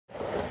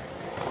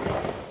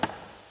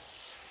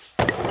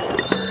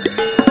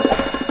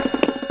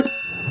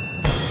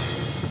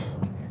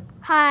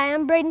Hi,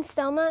 I'm Braden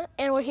Stelma,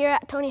 and we're here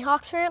at Tony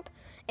Hawk's ramp,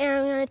 and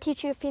I'm going to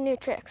teach you a few new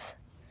tricks.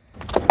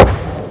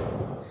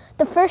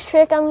 The first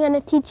trick I'm going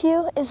to teach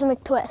you is a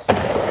McTwist.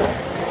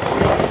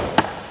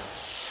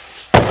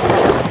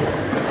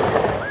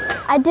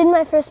 I did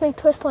my first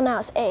McTwist when I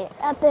was 8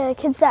 at the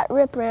Kids That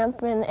Rip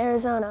ramp in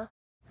Arizona.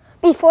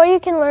 Before you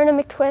can learn a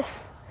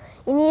McTwist,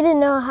 you need to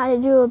know how to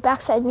do a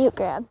backside mute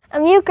grab. A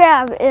mute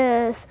grab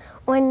is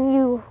when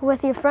you,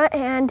 with your front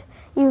hand,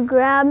 you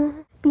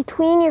grab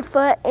between your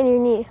foot and your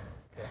knee.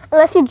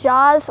 Unless you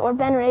Jaws or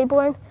Ben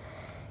Rayborn,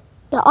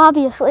 you'll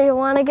obviously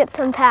want to get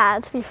some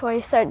pads before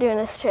you start doing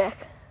this trick.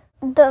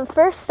 The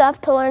first step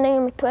to learning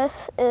a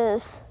McTwist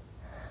is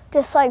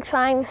just like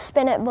trying to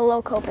spin it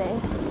below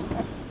coping.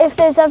 If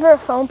there's ever a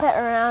foam pit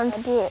around,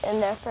 do it in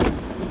there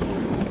first.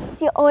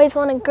 You always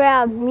want to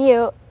grab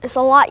mute. It's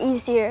a lot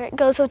easier. It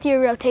goes with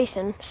your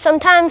rotation.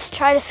 Sometimes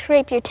try to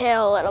scrape your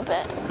tail a little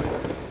bit.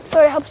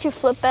 Sort of helps you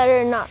flip better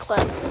and not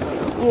clip.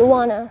 You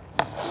want to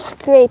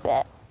scrape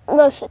it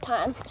most of the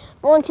time.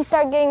 But once you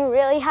start getting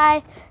really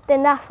high,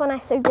 then that's when I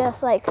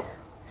suggest like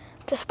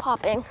just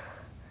popping.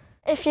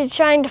 If you're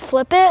trying to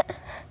flip it,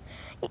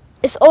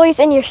 it's always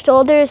in your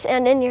shoulders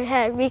and in your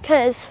head,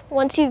 because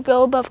once you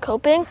go above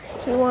coping,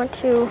 you want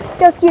to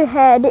duck your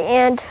head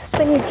and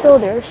spin your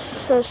shoulders.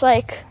 So it's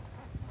like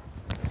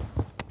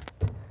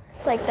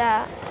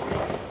that.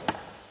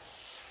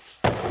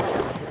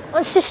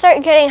 Once you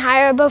start getting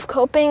higher above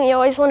coping, you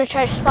always want to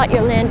try to spot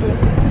your landing.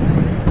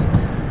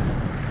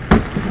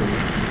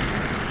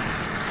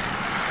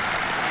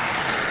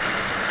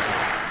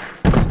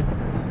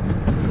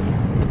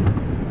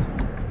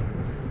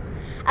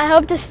 I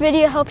hope this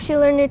video helps you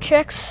learn new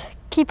tricks.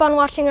 Keep on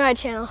watching Ride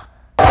Channel.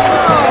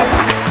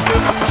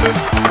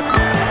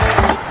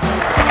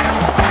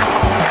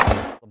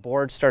 The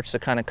board starts to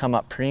kind of come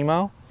up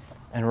primo,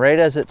 and right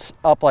as it's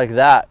up like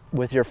that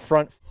with your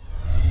front